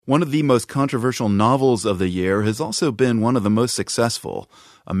One of the most controversial novels of the year has also been one of the most successful,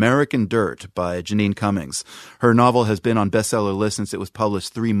 American Dirt by Jeanine Cummings. Her novel has been on bestseller lists since it was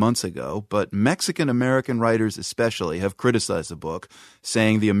published 3 months ago, but Mexican-American writers especially have criticized the book,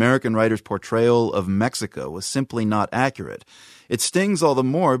 saying the American writer's portrayal of Mexico was simply not accurate. It stings all the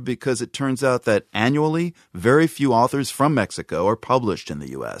more because it turns out that annually, very few authors from Mexico are published in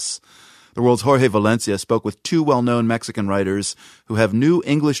the U.S. The World's Jorge Valencia spoke with two well-known Mexican writers who have new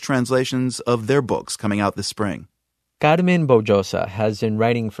English translations of their books coming out this spring. Carmen Bollosa has been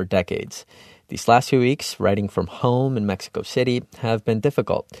writing for decades. These last few weeks, writing from home in Mexico City, have been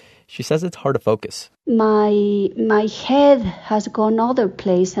difficult. She says it's hard to focus. My head has gone other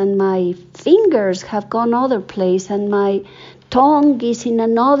place, and my fingers have gone other place, and my tongue is in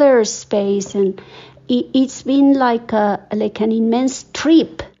another space, and it's been like an immense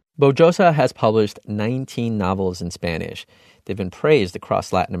trip. Bollosa has published 19 novels in Spanish. They've been praised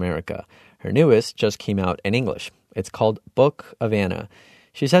across Latin America. Her newest just came out in English. It's called Book of Anna.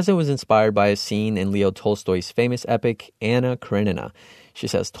 She says it was inspired by a scene in Leo Tolstoy's famous epic, Anna Karenina. She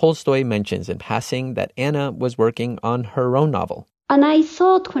says Tolstoy mentions in passing that Anna was working on her own novel. And I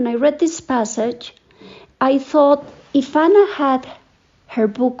thought, when I read this passage, I thought if Anna had her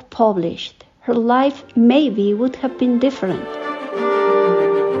book published, her life maybe would have been different.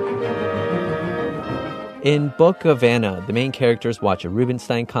 In Book of Anna, the main characters watch a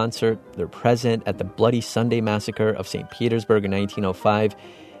Rubinstein concert, they're present at the Bloody Sunday massacre of St. Petersburg in 1905,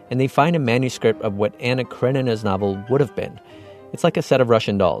 and they find a manuscript of what Anna Karenina's novel would have been. It's like a set of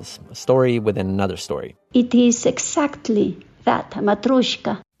Russian dolls, a story within another story. It is exactly that,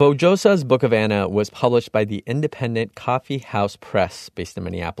 Matrushka. Bollosa's Book of Anna was published by the independent Coffee House Press based in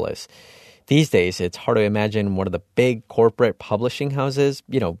Minneapolis. These days, it's hard to imagine one of the big corporate publishing houses,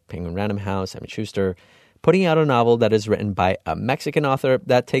 Penguin Random House, Simon Schuster, putting out a novel that is written by a Mexican author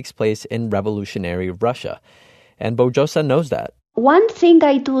that takes place in revolutionary Russia. And Bollosa knows that. One thing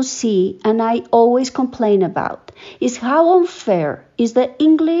I do see, and I always complain about, is how unfair is the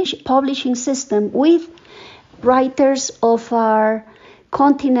English publishing system with writers of our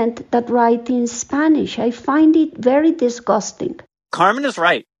continent that write in Spanish. I find it very disgusting. Carmen is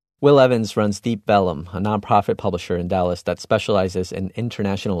right. Will Evans runs Deep Vellum, a nonprofit publisher in Dallas that specializes in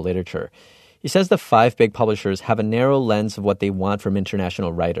international literature. He says the 5 big publishers have a narrow lens of what they want from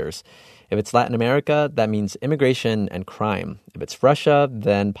international writers. If it's Latin America, that means immigration and crime. If it's Russia,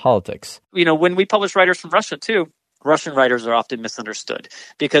 then politics. When we publish writers from Russia, too, Russian writers are often misunderstood.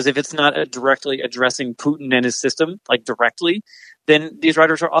 Because if it's not directly addressing Putin and his system, directly, then these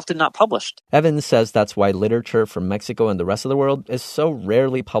writers are often not published. Evans says that's why literature from Mexico and the rest of the world is so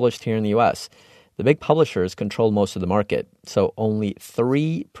rarely published here in the U.S. The big publishers control most of the market, so only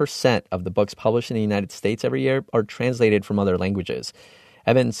 3% of the books published in the United States every year are translated from other languages.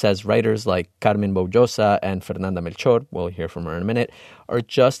 Evans says writers like Carmen Bollosa and Fernanda Melchor, we'll hear from her in a minute, are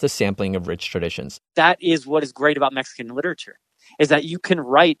just a sampling of rich traditions. That is what is great about Mexican literature, is that you can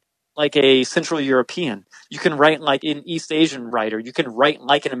write like a Central European. You can write like an East Asian writer. You can write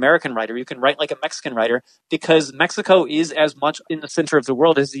like an American writer. You can write like a Mexican writer, because Mexico is as much in the center of the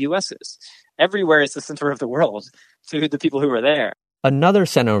world as the U.S. is. Everywhere is the center of the world to the people who are there. Another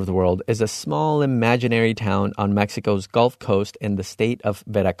center of the world is a small imaginary town on Mexico's Gulf Coast in the state of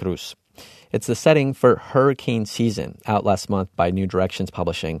Veracruz. It's the setting for Hurricane Season, out last month by New Directions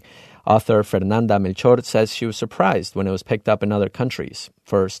Publishing. Author Fernanda Melchor says she was surprised when it was picked up in other countries,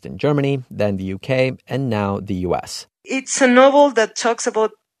 first in Germany, then the UK, and now the US. It's a novel that talks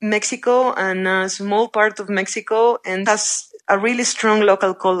about Mexico and a small part of Mexico and has a really strong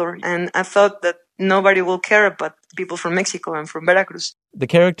local color. And I thought that nobody will care about people from Mexico and from Veracruz. The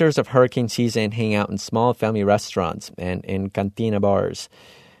characters of Hurricane Season hang out in small family restaurants and in cantina bars.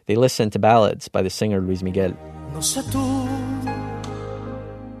 They listen to ballads by the singer Luis Miguel.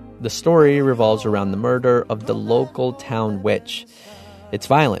 The story revolves around the murder of the local town witch. It's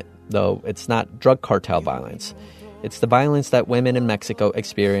violent, though it's not drug cartel violence. It's the violence that women in Mexico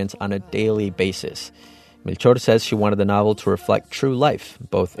experience on a daily basis. Melchor says she wanted the novel to reflect true life,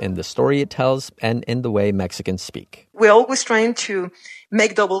 both in the story it tells and in the way Mexicans speak. We're always trying to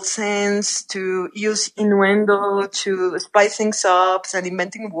make double sense, to use innuendo, to spice things up, and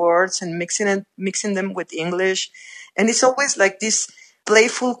inventing words and mixing them with English. And it's always like this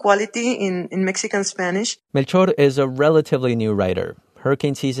playful quality in Mexican Spanish. Melchor is a relatively new writer.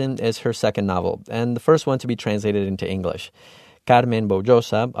 Hurricane Season is her second novel, and the first one to be translated into English. Carmen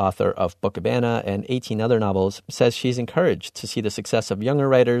Bollosa, author of Book of Anna and 18 other novels, says she's encouraged to see the success of younger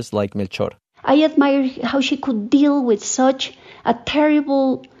writers like Melchor. I admire how she could deal with such a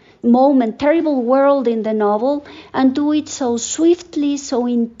terrible moment, terrible world in the novel, and do it so swiftly, so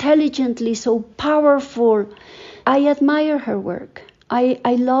intelligently, so powerful. I admire her work. I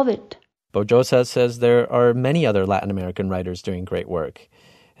love it. Bojosa says there are many other Latin American writers doing great work,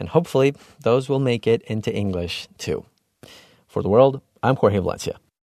 and hopefully those will make it into English too. For The World, I'm Jorge Valencia.